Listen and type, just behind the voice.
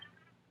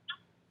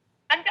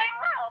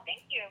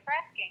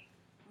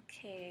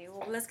Okay,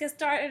 well, let's get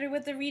started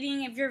with the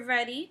reading if you're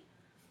ready.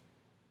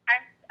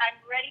 I'm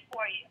ready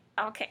for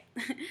you. Okay.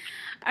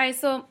 All right,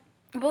 so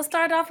we'll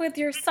start off with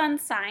your sun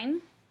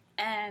sign.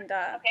 And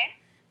Okay.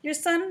 your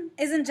sun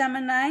is in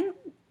Gemini.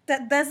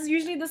 That's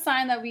usually the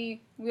sign that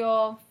we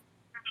all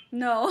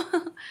know.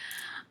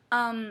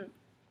 um,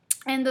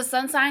 and the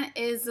sun sign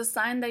is the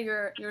sign that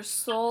your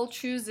soul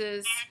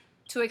chooses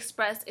to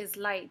express is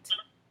light.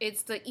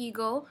 It's the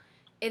ego.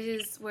 It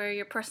is where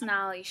your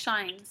personality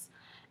shines.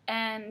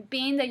 And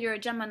being that you're a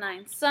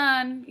Gemini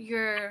sun,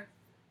 you're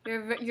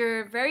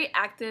very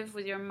active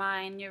with your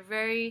mind.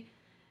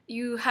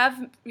 You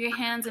have your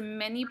hands in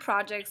many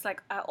projects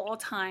like at all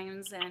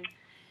times, and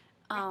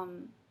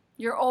um,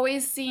 you're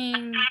always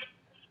seeing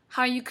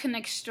how you can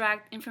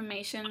extract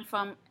information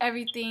from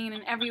everything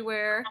and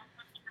everywhere.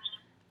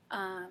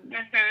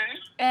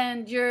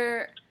 And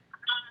your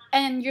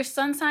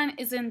sun sign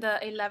is in the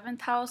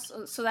 11th house,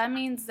 so that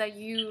means that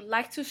you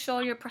like to show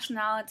your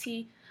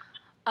personality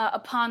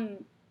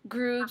upon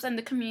groups and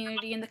the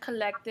community and the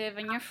collective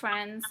and your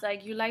friends.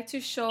 Like you like to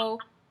show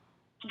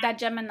that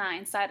Gemini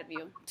inside of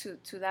you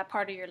to that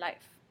part of your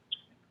life.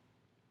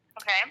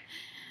 Okay.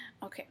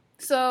 Okay.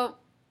 So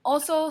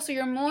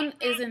your moon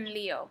is in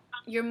Leo.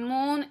 Your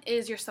moon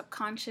is your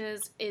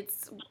subconscious. It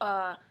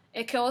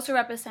can also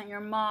represent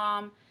your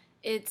mom.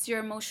 It's your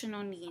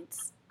emotional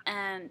needs.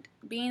 And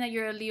being that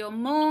you're a Leo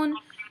moon,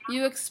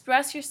 you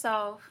express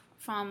yourself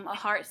from a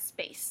heart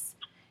space.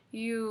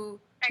 You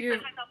you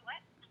Myself what?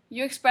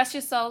 you express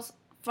yourself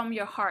from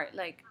your heart.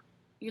 Like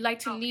you like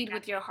to lead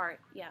with Gotcha. your heart.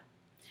 Yeah.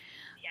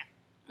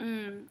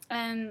 Yeah.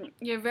 And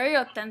you're very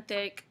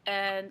authentic,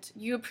 and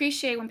you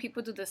appreciate when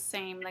people do the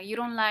same. Like you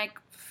don't like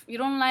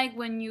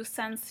when you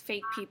sense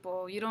fake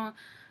people. You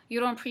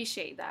don't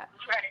appreciate that.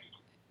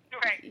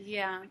 Right. Right.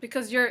 Yeah,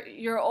 because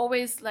you're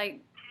always like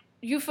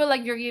you feel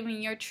like you're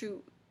giving your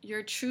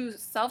true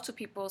self to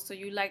people, so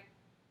you like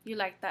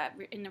that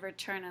in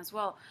return as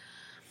well.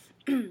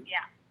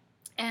 Yeah.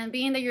 And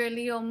being that you're a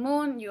Leo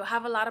moon, you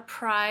have a lot of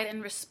pride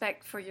and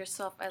respect for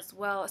yourself as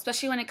well,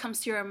 especially when it comes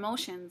to your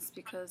emotions,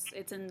 because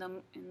it's in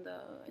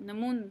the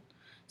moon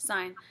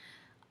sign.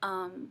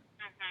 Um,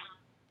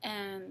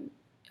 and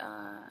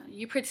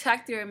you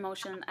protect your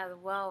emotion as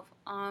well.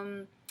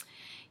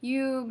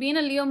 You being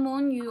a Leo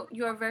moon,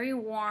 you are very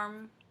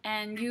warm,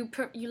 and you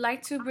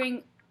like to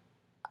bring,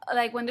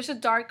 like when there's a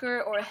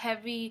darker or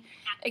heavy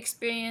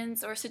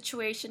experience or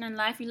situation in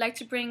life, you like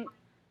to bring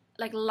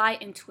like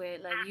light into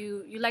it. Like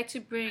you like to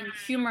bring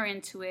humor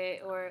into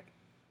it, or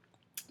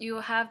you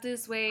have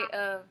this way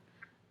of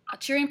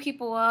cheering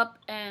people up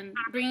and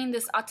bringing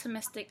this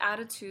optimistic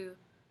attitude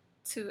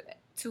to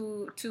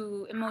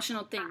to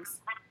emotional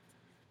things.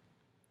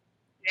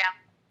 Yeah.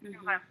 Hmm.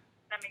 Okay.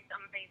 That makes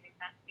amazing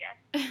sense. Yes.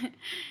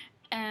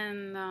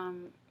 And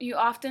you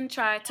often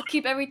try to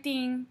keep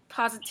everything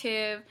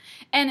positive,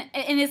 and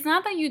it's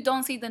not that you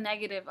don't see the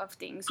negative of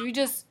things. You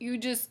just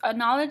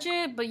acknowledge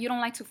it, but you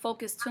don't like to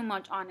focus too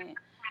much on it.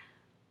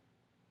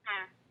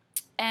 Mm.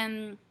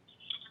 And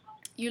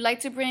you like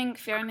to bring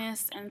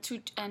fairness and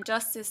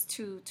justice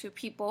to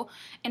people,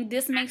 and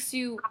this makes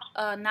you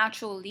a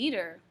natural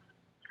leader.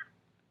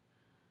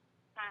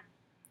 Mm.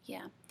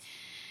 Yeah.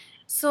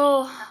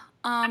 So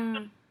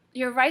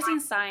your rising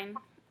sign,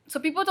 so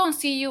people don't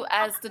see you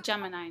as the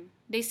Gemini,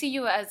 they see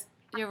you as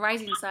your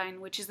rising sign,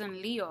 which is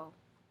in Leo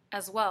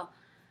as well.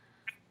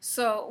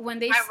 So when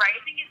they My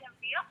rising is in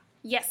Leo.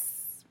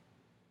 yes.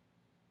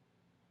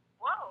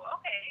 Whoa.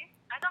 Okay.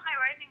 I thought my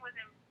rising was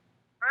in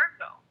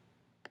Virgo.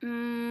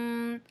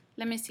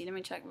 Let me see, let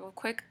me check real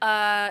quick.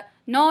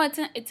 No, it's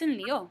in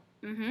Leo.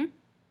 Whoa.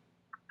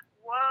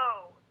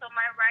 So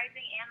my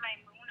rising and my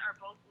moon are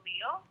both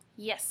Leo.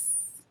 Yes.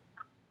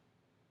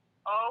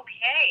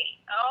 Okay.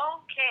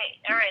 Okay.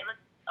 All right. Let's.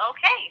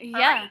 Okay. Yeah.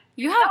 All right.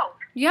 You Here we have go.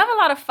 you have a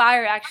lot of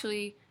fire,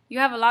 actually. You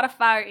have a lot of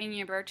fire in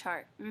your birth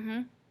chart.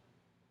 Okay.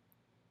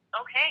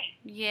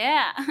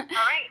 Yeah. All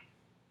right.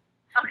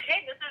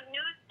 Okay. This is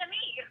news to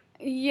me.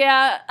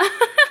 Yeah.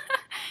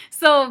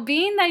 So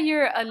being that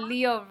you're a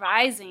Leo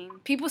rising,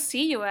 people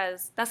see you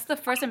as that's the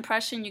first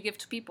impression you give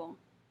to people.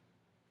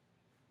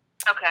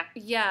 Okay.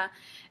 Yeah.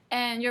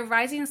 And your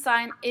rising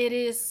sign, it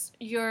is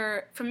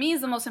your for me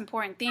is the most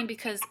important thing,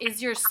 because it's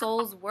your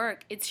soul's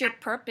work. It's your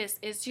purpose.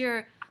 It's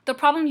your the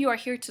problem you are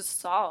here to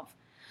solve.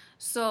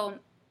 So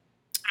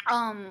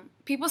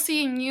people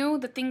see in you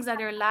the things that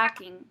they're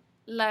lacking.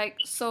 Like,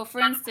 so for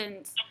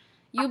instance,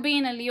 you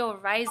being a Leo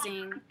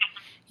rising,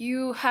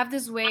 you have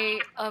this way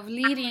of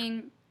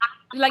leading,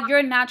 like you're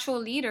a natural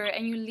leader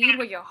and you lead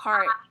with your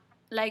heart.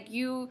 Like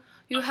you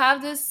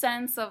have this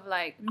sense of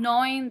like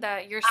knowing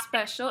that you're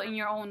special in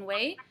your own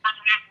way,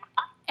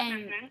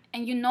 and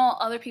and you know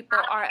other people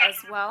are as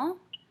well.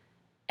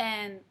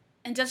 And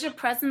and just your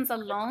presence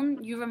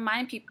alone, you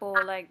remind people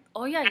like,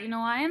 oh yeah,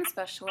 I am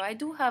special. I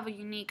do have a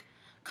unique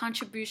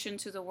contribution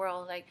to the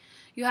world. Like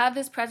you have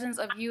this presence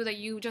of you that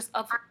you just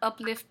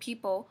uplift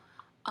people,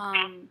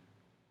 um,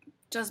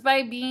 just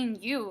by being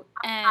you.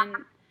 And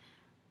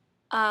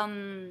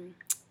um,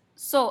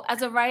 so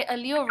as a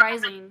Leo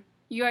rising,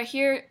 you are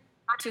here.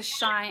 to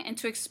shine and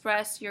to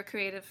express your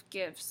creative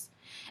gifts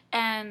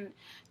and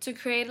to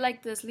create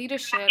like this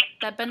leadership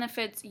that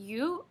benefits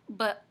you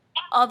but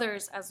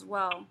others as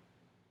well.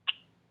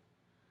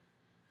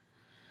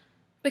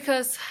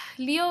 Because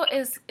Leo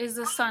is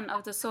the son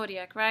of the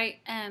zodiac, right?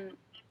 And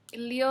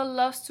Leo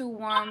loves to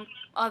warm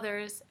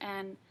others,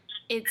 and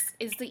it's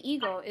the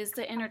ego, it's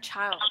the inner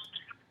child.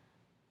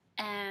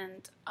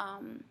 And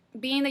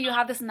being that you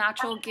have this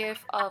natural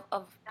gift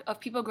of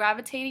people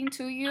gravitating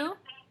to you,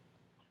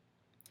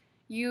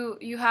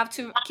 you have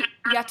to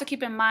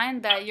keep in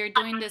mind that you're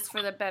doing this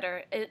for the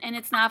better, and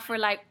it's not for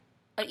like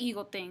an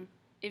ego thing,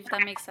 if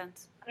that makes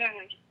sense. Okay.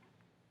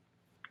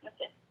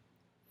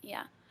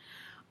 Yeah.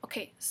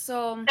 Okay,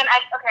 so. Then I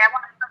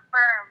want to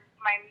confirm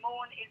my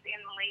moon is in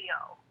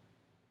Leo.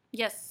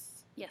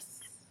 Yes.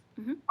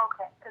 Mm-hmm.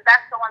 Okay, because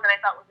that's the one that I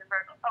thought was in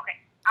Virgo. Okay,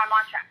 I'm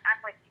on track.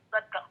 I'm with you.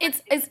 Let's go.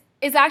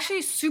 It's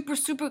actually super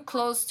super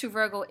close to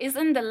Virgo. It's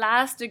in the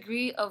last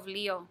degree of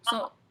Leo.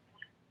 So.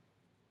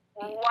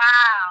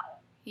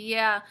 Wow.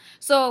 Yeah.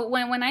 So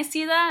when I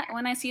see that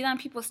in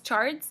people's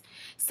charts,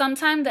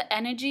 sometimes the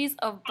energies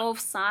of both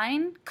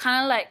signs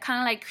kind of like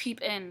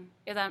creep in.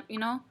 Is that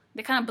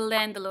they kind of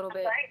blend a little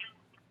bit.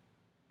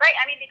 Right.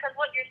 I mean, because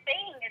what you're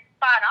saying is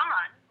spot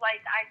on.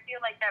 Like, I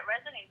feel like that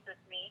resonates with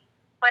me,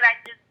 but I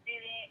just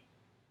didn't.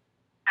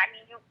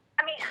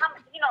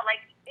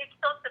 Like, it's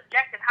so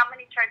subjective. How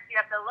many charts do you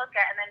have to look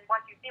at, and then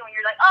once you see one,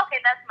 you're like, oh, okay,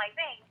 that's my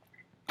thing.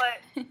 But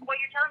what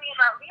you're telling me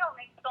about Leo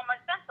makes so much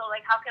sense. So,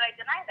 like, how could I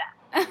deny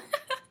that?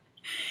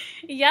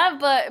 Yeah,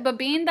 but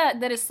being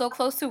that is so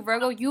close to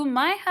Virgo, you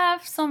might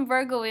have some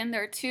Virgo in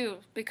there too,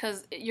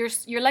 because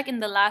you're like in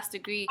the last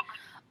degree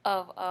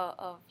of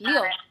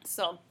Leo.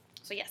 So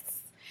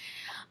yes.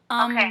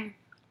 Okay.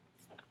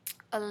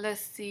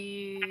 Let's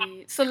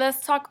see. So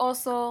let's talk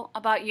also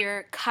about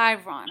your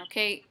Chiron,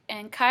 okay?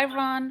 And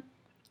Chiron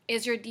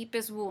is your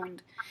deepest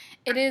wound.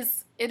 It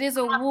is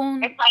a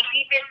wound. It's my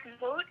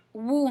deepest mood?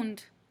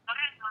 Wound.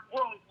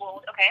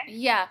 Wound, okay.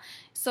 Yeah.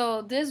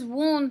 So this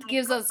wound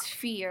gives us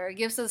fear, it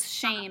gives us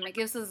shame, it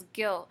gives us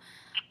guilt.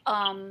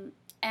 And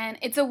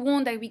it's a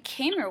wound that we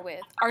came here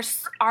with.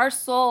 Our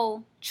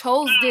soul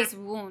chose this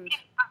wound,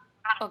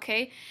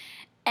 okay?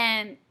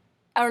 And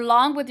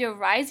along with your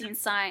rising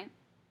sign,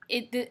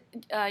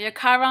 your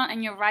Chiron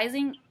and your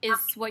rising is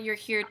what you're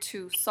here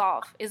to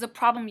solve. Is a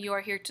problem you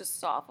are here to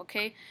solve.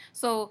 Okay,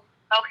 so.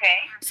 Okay.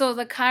 So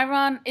the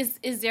Chiron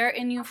is there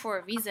in you for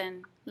a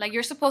reason. Like,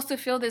 you're supposed to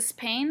feel this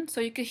pain so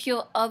you could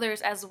heal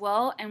others as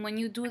well. And when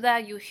you do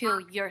that, you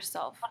heal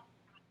yourself.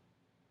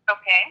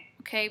 Okay.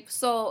 Okay.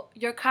 So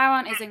your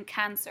Chiron is in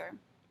Cancer.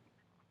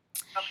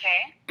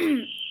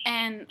 Okay.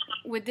 And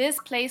with this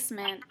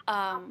placement,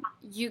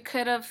 you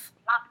could have,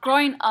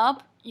 growing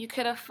up, you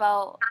could have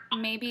felt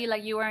maybe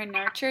like you weren't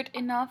nurtured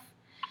enough.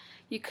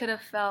 You could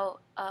have felt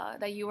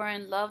that you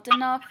weren't loved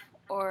enough,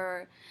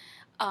 or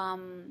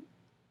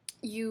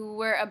you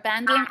were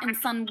abandoned in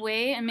some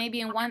way, and maybe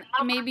in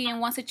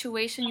one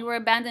situation you were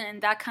abandoned,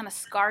 and that kind of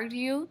scarred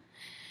you.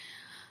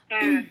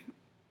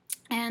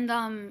 And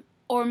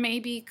or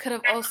maybe could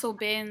have also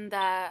been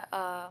that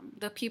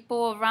the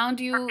people around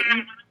you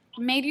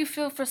made you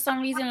feel for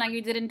some reason like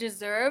you didn't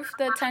deserve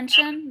the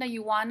attention that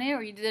you wanted,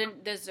 or you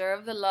didn't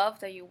deserve the love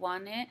that you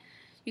wanted.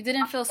 You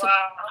didn't feel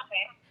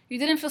you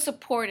didn't feel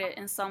supported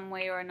in some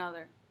way or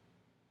another.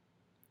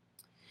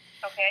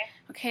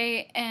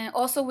 Okay, and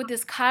also with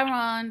this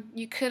Chiron,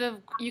 you could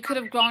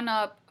have grown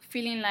up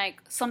feeling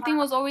like something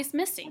was always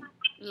missing,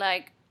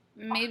 like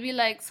maybe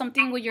like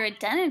something with your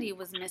identity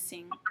was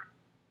missing.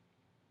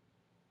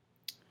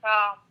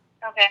 Oh,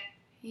 okay.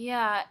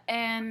 Yeah,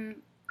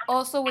 and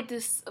also with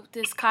this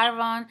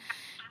Chiron,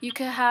 you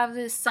could have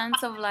this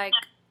sense of like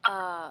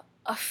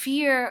a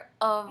fear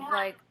of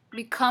like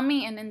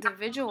becoming an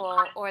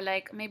individual, or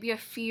like maybe a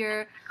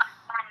fear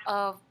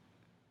of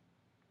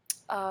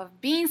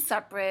being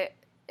separate,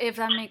 if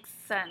that makes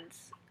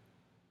sense.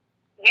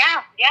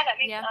 Yeah, that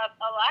makes a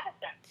lot of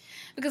sense.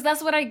 Because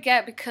that's what I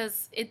get,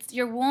 because it's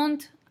your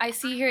wound I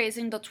see here is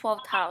in the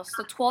 12th house.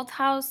 The 12th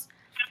house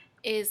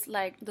is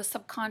like the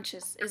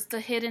subconscious, is the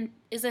hidden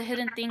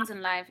things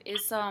in life,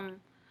 is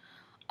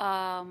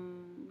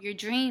your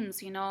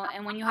dreams,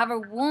 and when you have a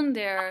wound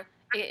there,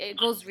 it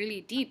goes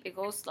really deep. It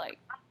goes like,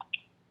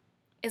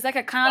 it's like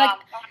a kind of like,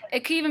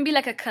 it could even be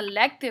like a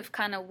collective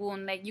kind of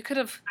wound. Like it could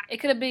have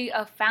been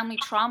a family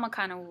trauma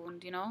kind of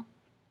wound,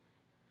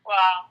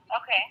 Wow.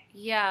 Okay.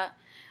 Yeah.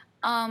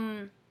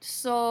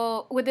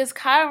 So with this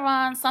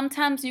Chiron,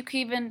 sometimes there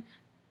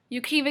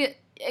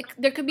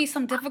could be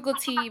some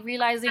difficulty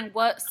realizing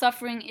what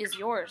suffering is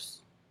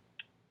yours.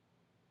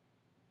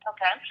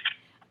 Okay.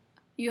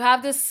 You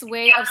have this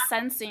way of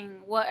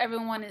sensing what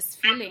everyone is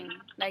feeling.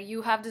 Like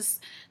you have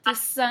this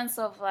sense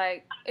of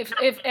like,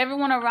 if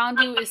everyone around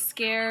you is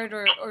scared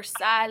or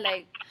sad,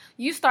 like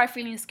you start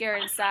feeling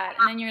scared and sad,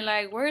 and then you're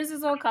like, where is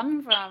this all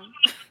coming from?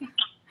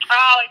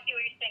 Oh, I see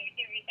what you're saying.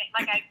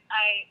 Like I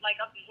like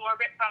absorb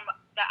it from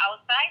the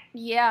outside.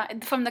 Yeah,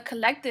 from the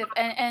collective,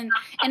 and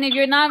if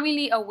you're not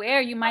really aware,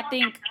 you might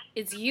think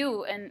it's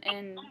you, and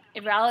in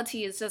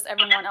reality, it's just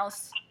everyone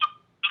else.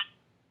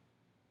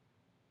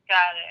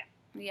 Got it.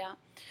 Yeah.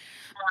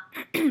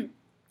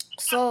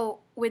 So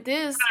with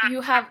this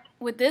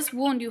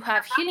wound you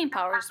have healing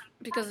powers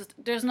because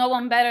there's no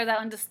one better that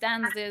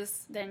understands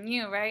this than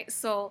you, right?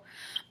 So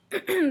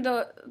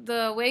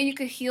the way you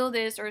could heal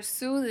this or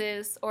soothe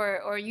this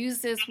or use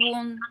this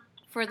wound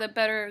for the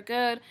better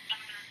good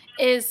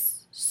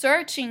is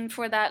searching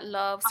for that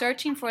love,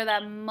 searching for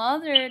that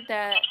mother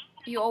that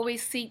you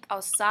always seek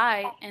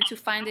outside and to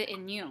find it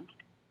in you.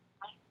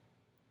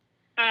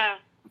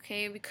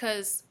 Okay,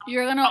 because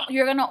you're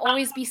gonna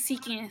always be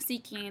seeking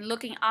and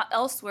looking out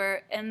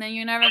elsewhere, and then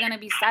you're never gonna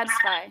be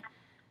satisfied.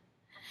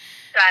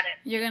 Got it.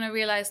 You're gonna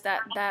realize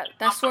that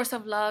source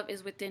of love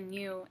is within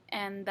you,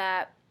 and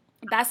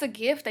that's a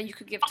gift that you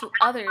could give to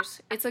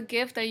others. It's a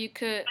gift that you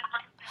could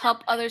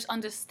help others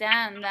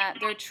understand that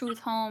their truth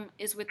home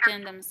is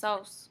within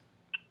themselves.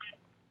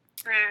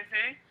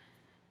 Mm-hmm.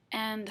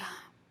 And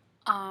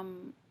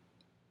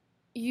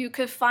you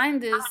could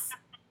find this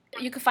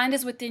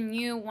within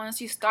you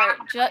once you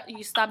stop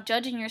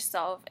judging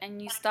yourself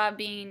and you stop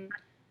being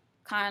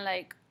kind of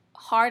like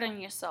hard on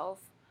yourself.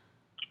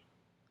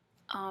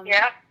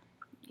 Yeah.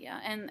 Yeah,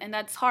 and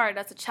that's hard.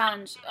 That's a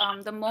challenge.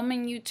 The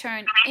moment you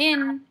turn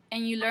in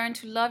and you learn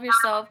to love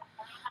yourself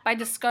by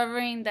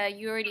discovering that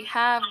you already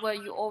have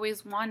what you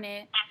always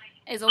wanted,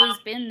 it's always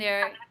been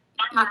there,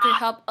 you could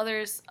help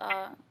others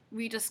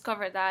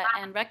rediscover that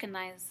and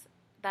recognize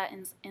that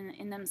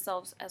in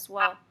themselves as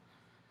well.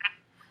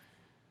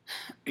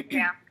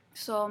 Yeah.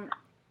 So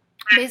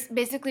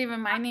basically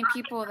reminding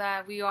people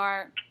that we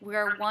are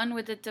one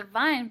with the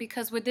divine,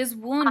 because with this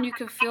wound you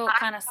could feel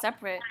kind of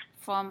separate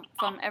from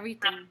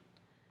everything.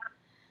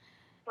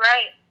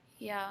 Right.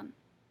 Yeah.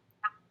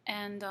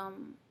 And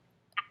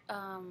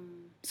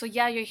so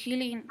yeah, your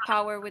healing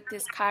power with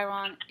this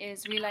Chiron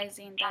is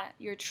realizing that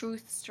your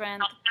truth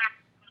strength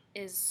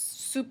is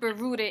super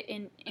rooted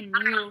in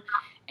you,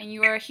 and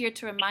you are here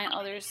to remind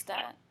others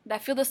that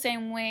feel the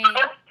same way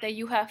that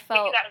you have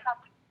felt.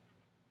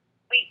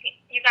 Wait,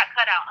 you got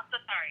cut out. I'm so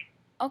sorry.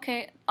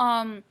 Okay.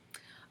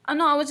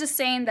 No, I was just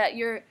saying that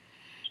your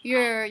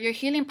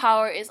healing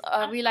power is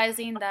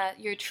realizing that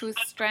your truth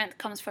strength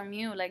comes from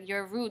you, like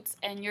your roots,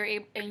 and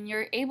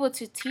you're able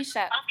to teach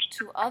that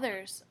to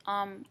others.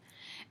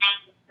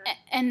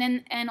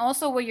 And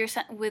also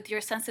with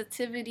your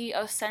sensitivity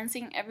of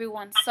sensing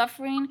everyone's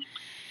suffering,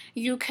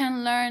 you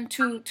can learn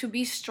to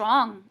be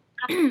strong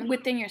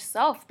within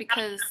yourself,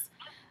 because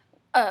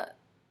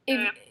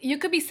if you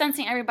could be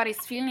sensing everybody's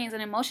feelings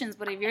and emotions,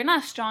 but if you're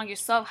not strong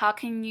yourself, how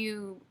can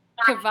you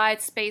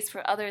provide space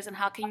for others, and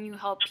how can you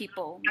help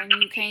people when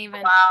you can't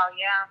even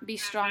be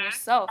strong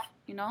yourself,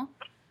 you know?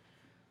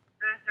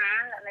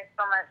 That makes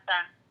so much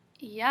sense.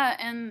 Yeah,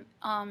 and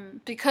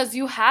because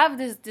you have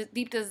this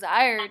deep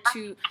desire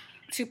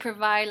to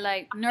provide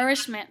like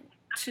nourishment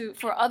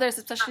for others,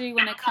 especially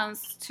when it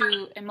comes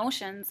to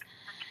emotions.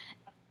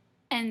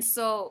 And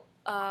so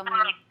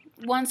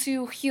once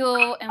you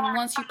heal and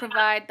once you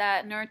provide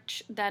that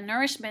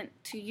nourishment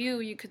to you,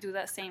 you could do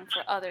that same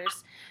for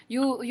others.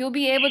 You'll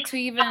be able to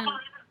even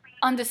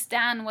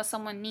understand what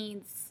someone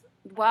needs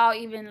while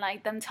even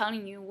like them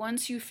telling you,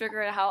 once you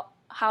figure out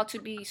how to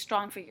be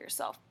strong for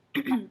yourself.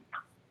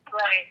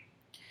 Right.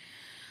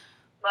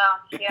 Well,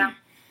 yeah.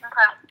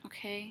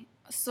 Okay.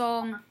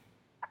 So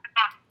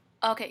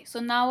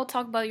now we'll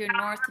talk about your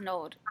north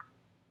node.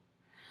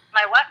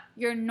 My what?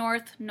 Your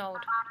north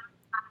node.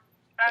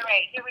 All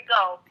right,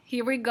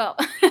 here we go.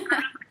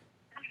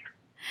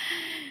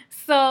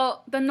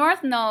 So the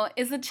north node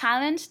is a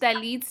challenge that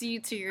leads you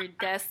to your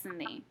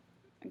destiny.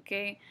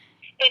 Okay.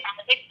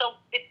 It's the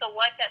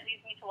what that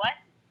leads me to what?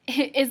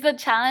 It's the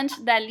challenge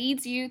that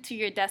leads you to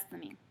your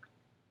destiny.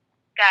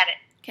 Got it.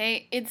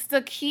 Okay, it's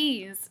the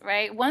keys,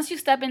 right? Once you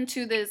step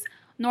into this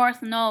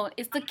north node,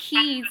 it's the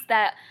keys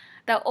that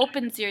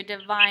opens your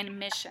divine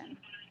mission.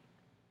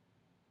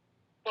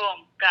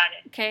 Boom, got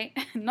it. Okay,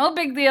 no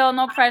big deal,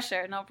 no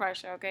pressure,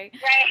 okay?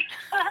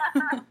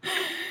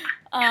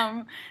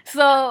 Right.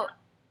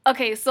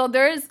 So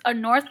there's a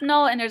north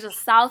node and there's a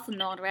south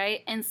node,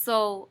 right? And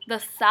so the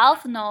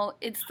south node,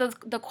 it's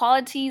the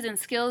qualities and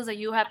skills that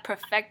you have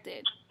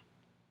perfected.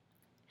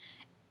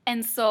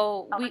 And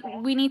so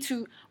we need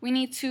to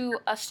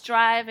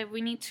strive, and we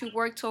need to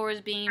work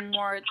towards being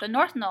more the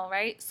north node,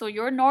 right? So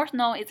your north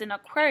node is in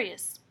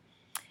Aquarius.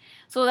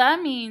 So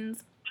that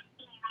means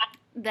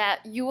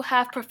that you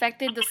have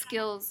perfected the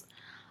skills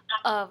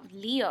of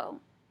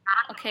Leo.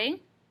 Okay?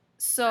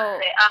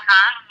 So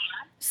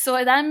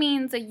that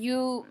means that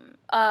you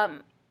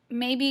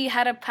maybe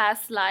had a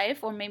past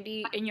life, or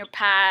maybe in your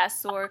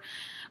past or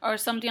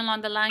something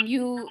along the line,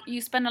 you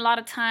spend a lot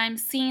of time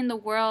seeing the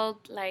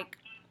world like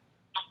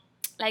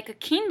a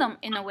kingdom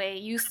in a way.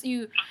 You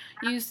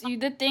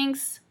did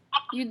things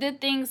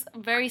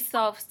very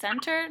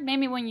self-centered,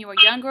 maybe when you were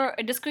younger,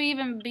 or this could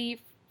even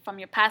be from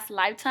your past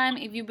lifetime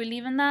if you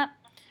believe in that.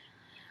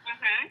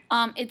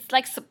 It's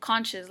like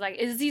subconscious, like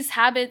it's these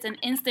habits and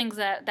instincts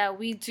that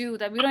we do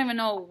that we don't even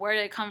know where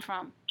they come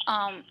from,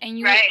 And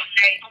you, Right.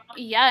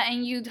 yeah,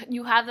 and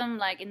you have them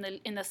like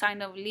in the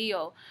sign of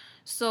Leo,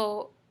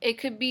 so it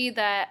could be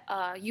that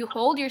you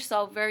hold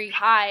yourself very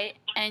high,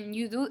 and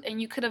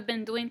you could have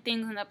been doing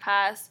things in the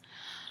past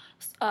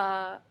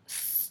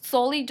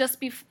solely just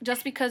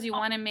because you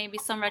wanted maybe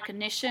some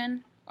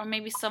recognition or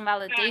maybe some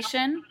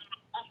validation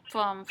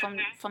from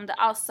the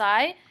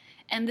outside,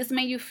 and this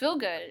made you feel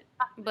good,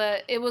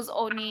 but it was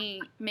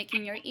only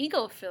making your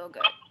ego feel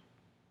good.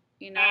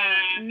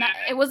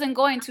 It wasn't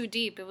going too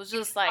deep. It was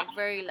just like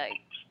very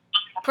like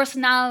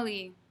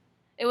personality.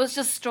 It was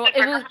just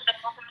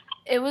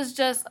it was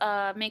just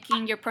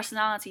making your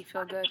personality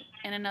feel good.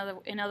 In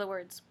other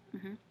words.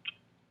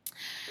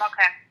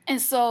 Okay.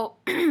 And so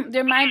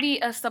there might be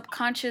a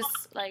subconscious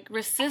like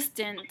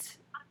resistance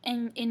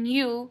in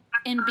you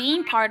in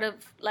being part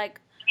of like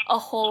a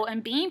whole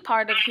and being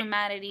part of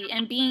humanity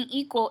and being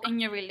equal in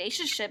your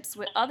relationships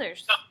with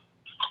others.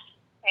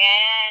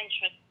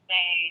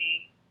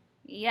 Interesting.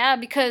 Yeah,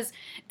 because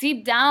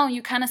deep down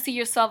you kind of see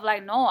yourself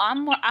like, no,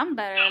 I'm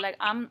better. Like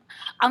I'm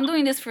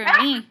doing this for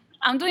me.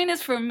 I'm doing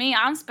this for me.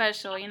 I'm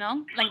special.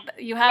 Like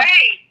you have.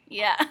 Right.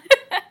 Yeah.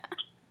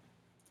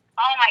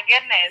 Oh my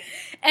goodness.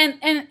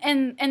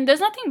 And there's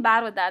nothing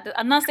bad with that.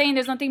 I'm not saying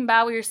there's nothing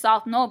bad with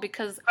yourself. No,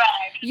 because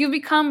Right. you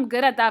become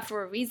good at that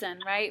for a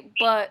reason, right?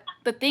 But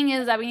the thing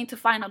is that we need to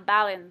find a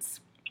balance.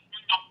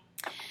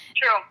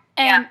 True.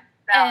 And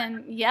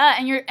Yeah.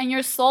 and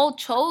your soul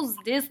chose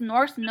this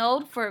north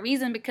node for a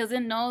reason, because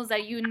it knows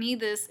that you need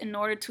this in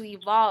order to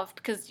evolve,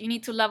 because you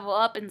need to level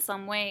up in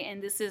some way,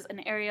 and this is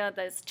an area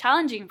that's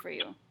challenging for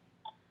you.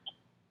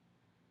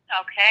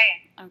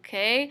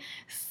 Okay.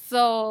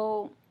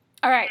 So,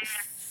 all right.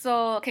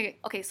 So,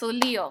 okay. So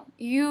Leo,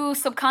 you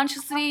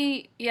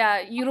subconsciously,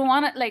 you don't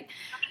want to like,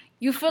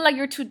 you feel like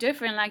you're too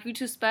different, like you're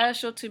too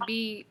special to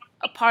be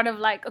a part of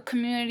like a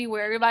community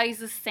where everybody's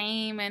the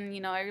same, and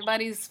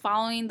everybody's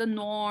following the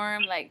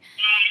norm. Like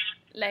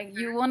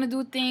you want to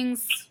do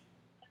things,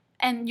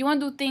 and you want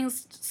to do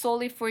things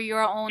solely for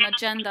your own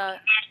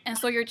agenda, and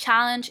so your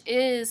challenge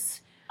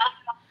is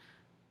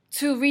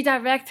to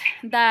redirect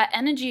that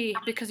energy,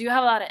 because you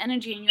have a lot of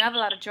energy and you have a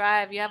lot of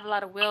drive, you have a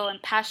lot of will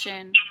and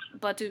passion,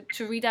 but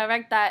to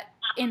redirect that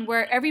in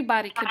where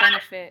everybody could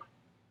benefit.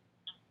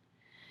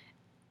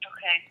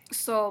 Okay.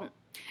 So,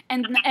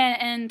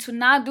 and to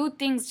not do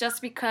things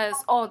just because,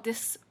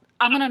 this,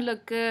 I'm gonna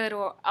look good,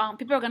 or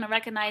people are gonna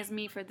recognize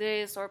me for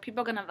this, or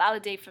people are gonna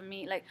validate for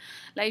me. Like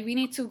we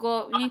need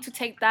to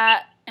take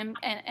that and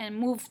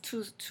move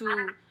to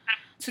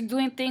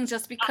doing things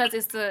just because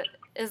it's the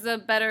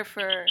better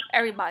for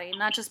everybody,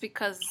 not just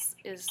because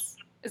it's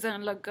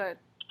gonna look good.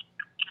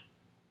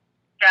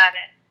 Got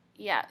it.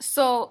 Yeah.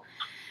 So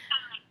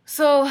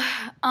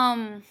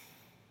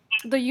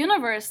the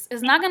universe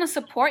is not gonna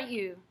support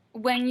you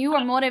when you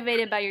are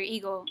motivated by your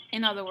ego.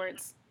 In other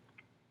words.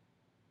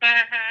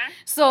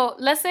 So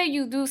let's say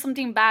you do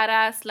something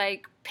badass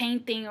like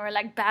painting, or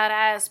like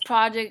badass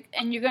project,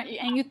 and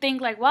you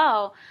think like,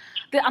 wow,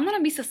 I'm gonna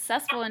be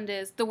successful in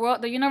this. The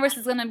universe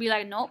is gonna be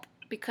like, nope,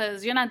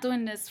 because you're not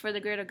doing this for the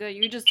greater good.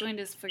 You're just doing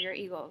this for your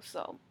ego.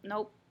 So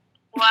nope.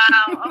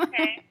 Wow.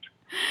 Okay.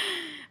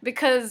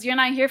 Because you're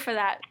not here for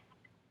that.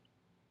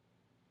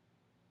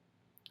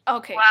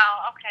 Okay.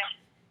 Wow. Okay.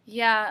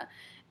 Yeah.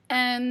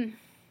 And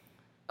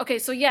okay,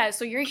 so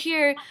you're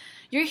here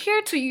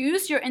to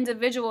use your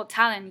individual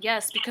talent,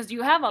 yes, because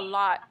you have a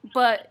lot,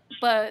 but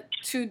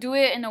to do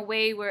it in a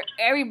way where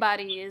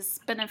everybody is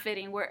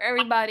benefiting, where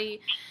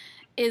everybody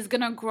is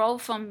gonna grow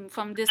from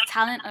this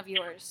talent of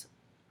yours.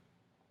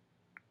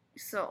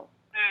 So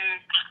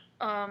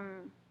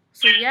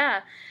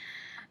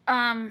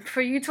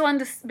for you to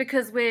understand,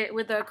 because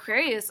with the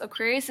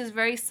Aquarius is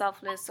very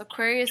selfless.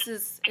 Aquarius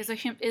is a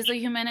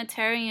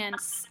humanitarian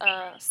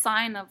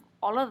sign of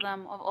all of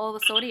them, of all the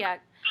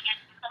zodiac.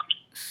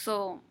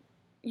 So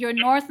your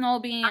North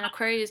Node being in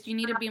Aquarius, you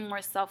need to be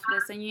more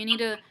selfless, and you need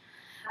to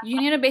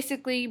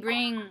basically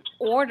bring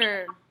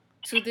order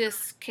to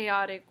this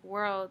chaotic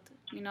world,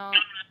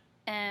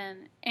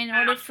 and in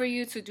order for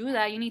you to do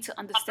that, you need to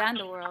understand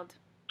the world.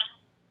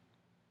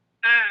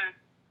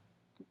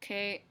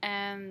 Okay,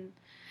 and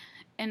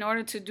in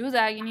order to do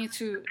that, you need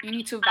to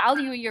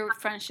value your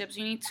friendships.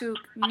 You need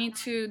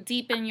to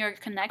deepen your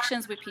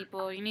connections with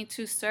people. You need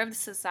to serve the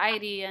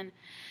society and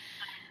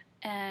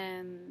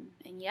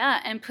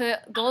put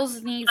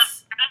those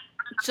needs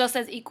just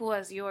as equal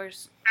as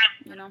yours.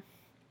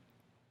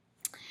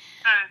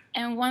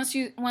 And once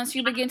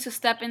you begin to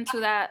step into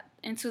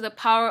the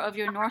power of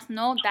your North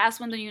Node, that's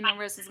when the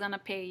universe is gonna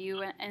pay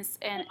you, and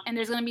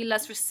there's gonna be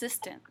less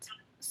resistance.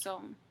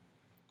 So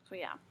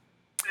yeah.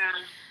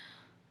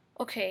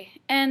 Okay,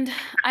 and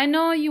I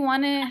know you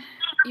wanted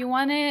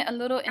a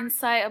little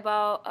insight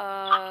about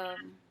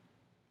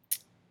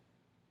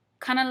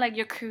kind of like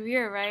your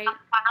career, right?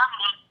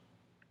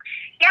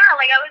 Yeah,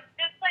 like I was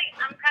just like,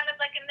 I'm kind of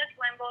like in this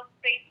limbo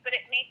space, but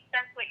it makes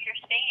sense what you're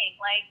saying.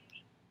 Like,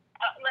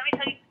 let me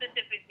tell you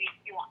specifically if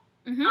you want.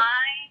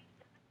 I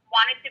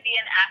wanted to be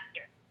an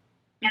actor.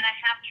 And I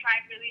have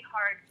tried really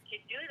hard to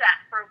do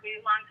that for a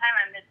really long time.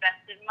 I've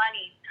invested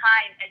money,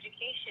 time,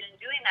 education in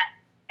doing that.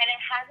 And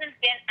it hasn't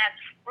been as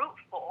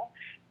fruitful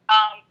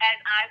as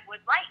I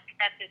would like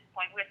at this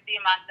point with the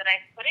amount that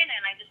I've put in.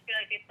 And I just feel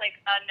like it's like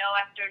a no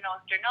after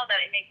no after no that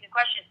it makes me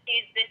question,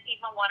 is this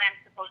even what I'm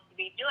supposed to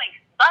be doing?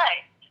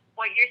 But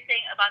what you're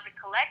saying about the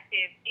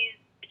collective is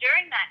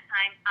during that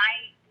time,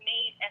 I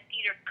made a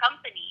theater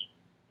company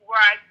where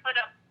I put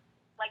up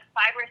like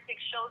 5 or 6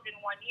 shows in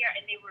 1 year,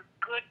 and they were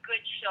good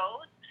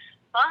shows.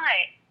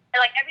 But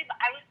like I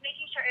was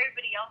making sure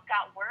everybody else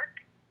got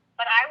work,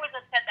 but I was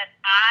upset that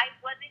I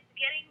wasn't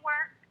getting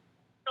work.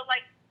 So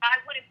like I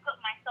wouldn't put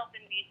myself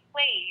in these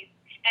plays,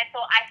 and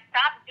so I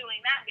stopped doing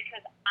that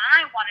because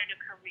I wanted a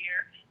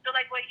career. So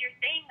like what you're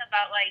saying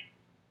about like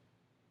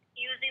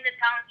using the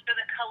talents for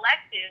the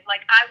collective,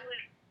 like I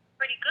was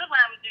pretty good when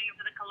I was doing it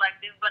for the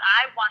collective, but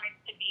I wanted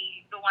to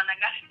be the one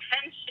that got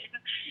attention.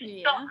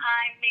 Yeah. So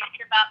I made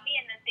it about me,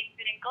 and then things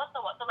didn't go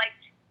so well. So like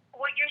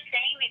what you're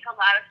saying makes a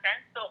lot of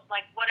sense. So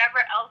like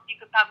whatever else you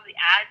could probably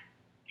add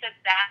to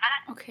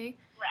that, okay,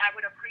 I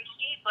would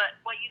appreciate. But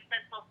what you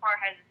said so far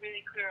has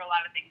really cleared a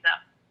lot of things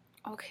up.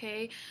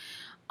 Okay.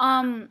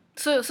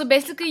 So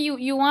basically you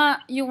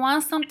want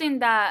something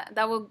that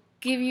will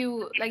give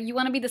you, like, you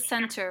want to be the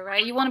center,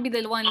 right? You want to be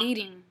the one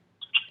leading,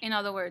 in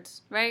other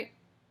words, right?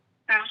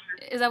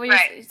 Is that what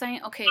you're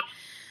saying? Okay.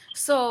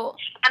 So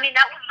I mean,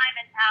 that was my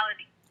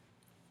mentality.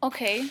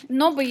 Okay.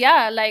 No, but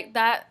yeah, like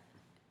that,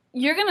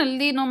 you're gonna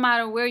lead no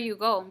matter where you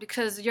go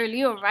because you're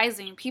Leo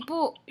rising.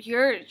 People,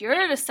 you're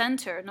the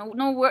center.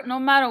 No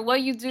matter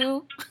what you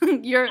do,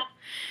 you're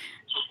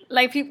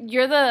like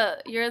you're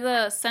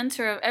the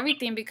center of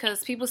everything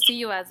because people see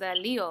you as a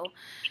Leo.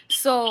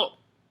 So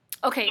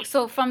okay,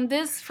 so from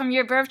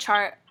your birth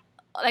chart,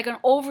 like an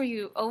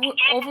overview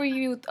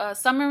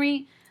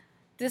summary,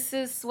 this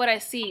is what I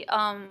see.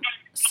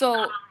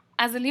 So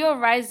as a Leo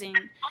rising,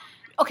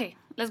 okay,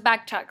 let's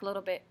backtrack a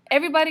little bit.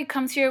 Everybody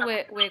comes here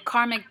with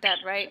karmic debt,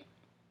 right?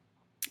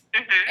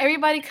 Mm-hmm.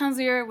 Everybody comes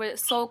here with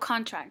soul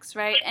contracts,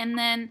 right? And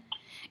then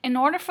in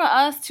order for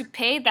us to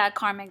pay that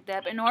karmic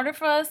debt, in order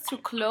for us to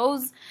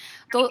close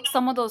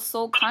some of those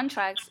soul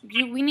contracts,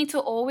 we need to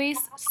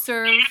always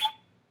serve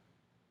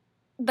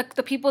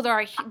the people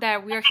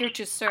that we are here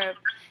to serve.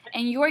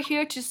 And you are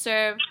here to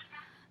serve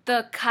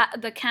the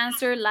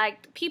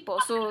Cancer-like people.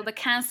 So the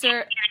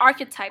Cancer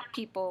archetype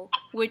people,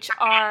 which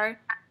are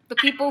the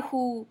people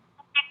who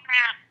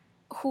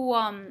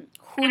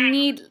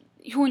need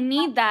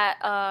that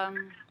how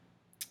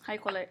you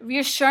call it,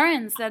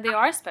 reassurance that they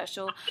are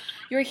special.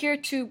 You're here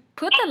to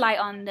put the light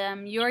on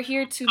them. You're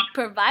here to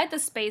provide the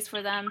space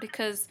for them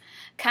because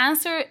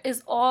Cancer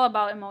is all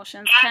about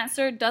emotions.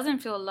 Cancer doesn't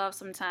feel love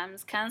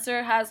sometimes.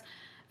 Cancer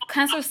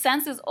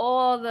senses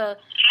all the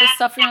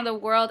suffering of the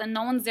world, and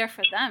no one's there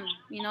for them.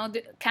 You know,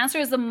 Cancer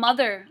is the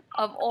mother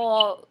of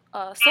all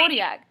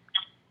zodiac.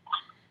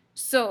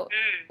 So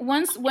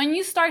when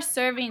you start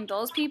serving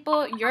those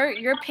people,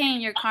 you're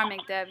paying your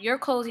karmic debt. You're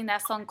closing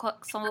that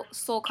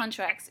soul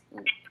contracts.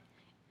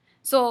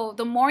 So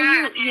the more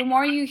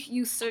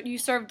you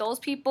serve those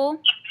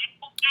people,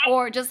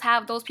 or just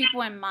have those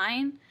people in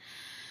mind,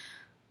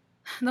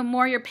 the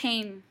more you're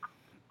paying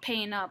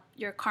up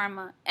your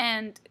karma.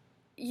 And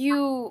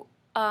your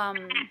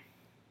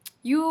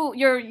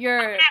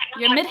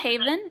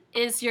midhaven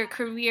is your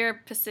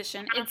career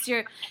position.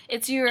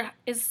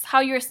 It's how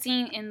you're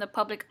seen in the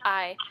public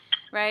eye,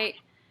 right?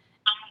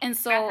 And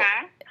so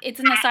it's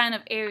in the sign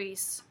of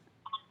Aries,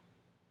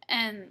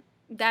 and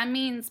that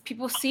means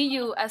people see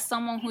you as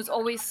someone who's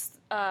always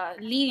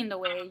leading the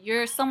way.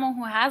 You're someone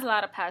who has a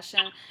lot of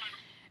passion,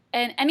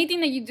 and anything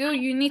that you do,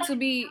 you need to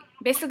be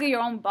basically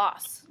your own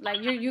boss.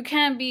 Like you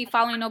can't be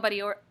following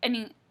nobody or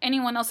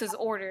anyone else's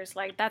orders.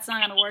 Like that's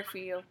not gonna work for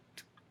you.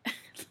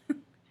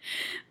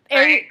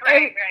 Right.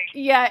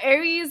 Yeah,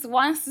 Aries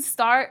wants to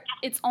start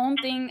its own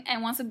thing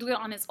and wants to do it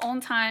on its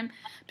own time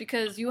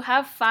because you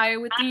have fire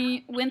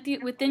within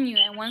you,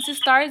 and once it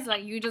starts,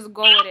 like you just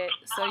go with it.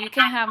 So you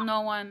can't have no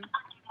one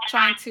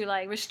trying to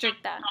like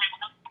restrict that.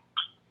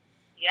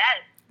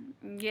 Yes.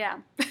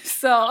 Yeah.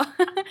 So,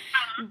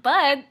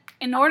 but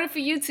in order for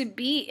you to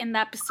be in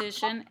that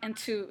position and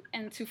to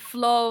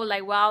flow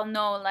like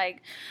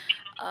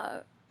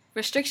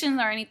restrictions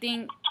or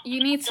anything,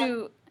 you need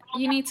to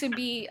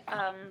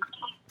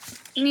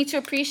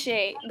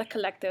appreciate the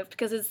collective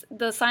because it's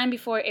the sign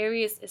before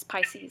Aries is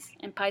Pisces,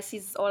 and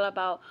Pisces is all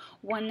about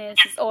oneness.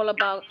 It's all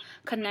about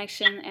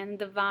connection and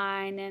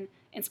divine and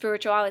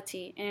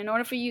spirituality. And in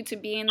order for you to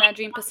be in that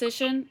dream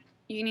position,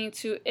 you need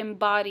to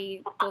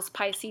embody those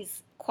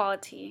Pisces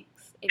qualities,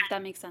 if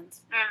that makes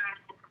sense.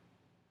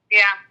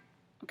 Yeah.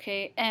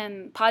 Okay,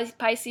 and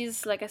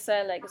Pisces, like I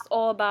said, like it's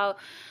all about.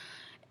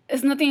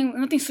 There's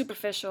nothing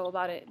superficial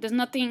about it. There's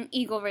nothing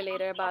ego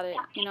related about it,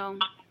 you know.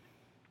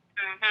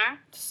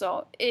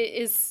 So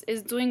it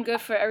is doing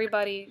good for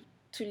everybody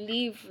to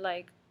leave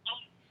the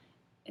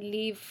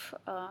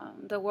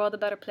world a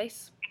better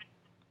place.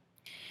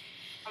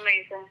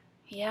 Amazing.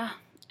 Yeah,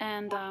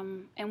 And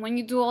when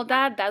you do all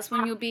that, that's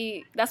when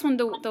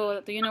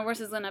the universe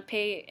is gonna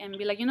pay and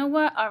be like, you know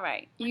what, all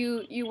right,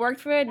 you worked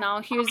for it.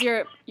 Now here's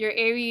your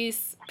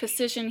Aries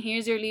position,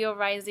 here's your Leo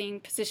rising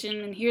position,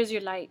 and here's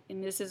your light,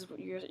 and this is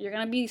you're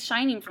gonna be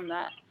shining from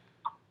that.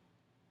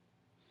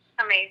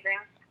 Amazing.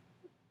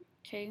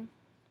 Okay.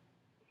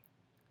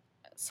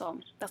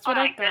 So that's what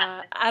I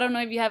thought. I don't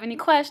know if you have any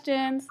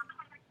questions.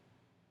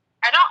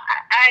 I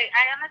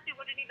honestly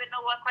wouldn't even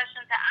know what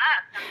question to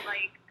ask. I'm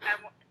like,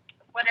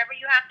 whatever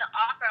you have to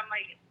offer, I'm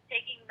like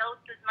taking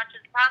notes as much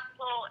as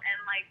possible, and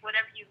like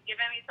whatever you've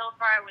given me so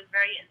far was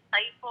very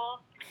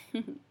insightful.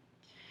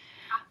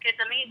 It's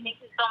amazing.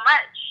 Thank you so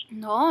much.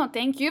 No,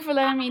 thank you for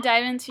letting me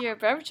dive into your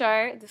birth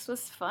chart. This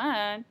was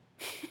fun.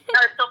 No,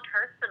 it's so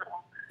personal.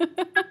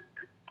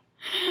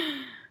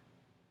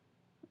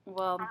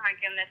 Well. Oh my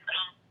goodness.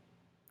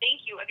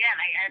 Thank you again.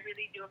 I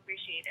really do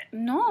appreciate it.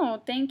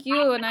 No, thank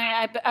you, and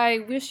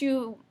I wish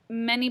you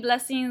many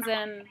blessings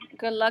and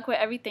good luck with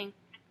everything.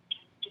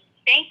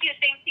 Thank you.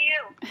 Same to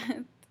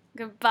you.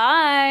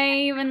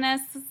 Goodbye,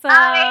 Vanessa.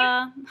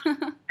 Bye.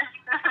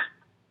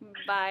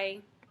 Bye.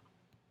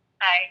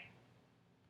 Bye.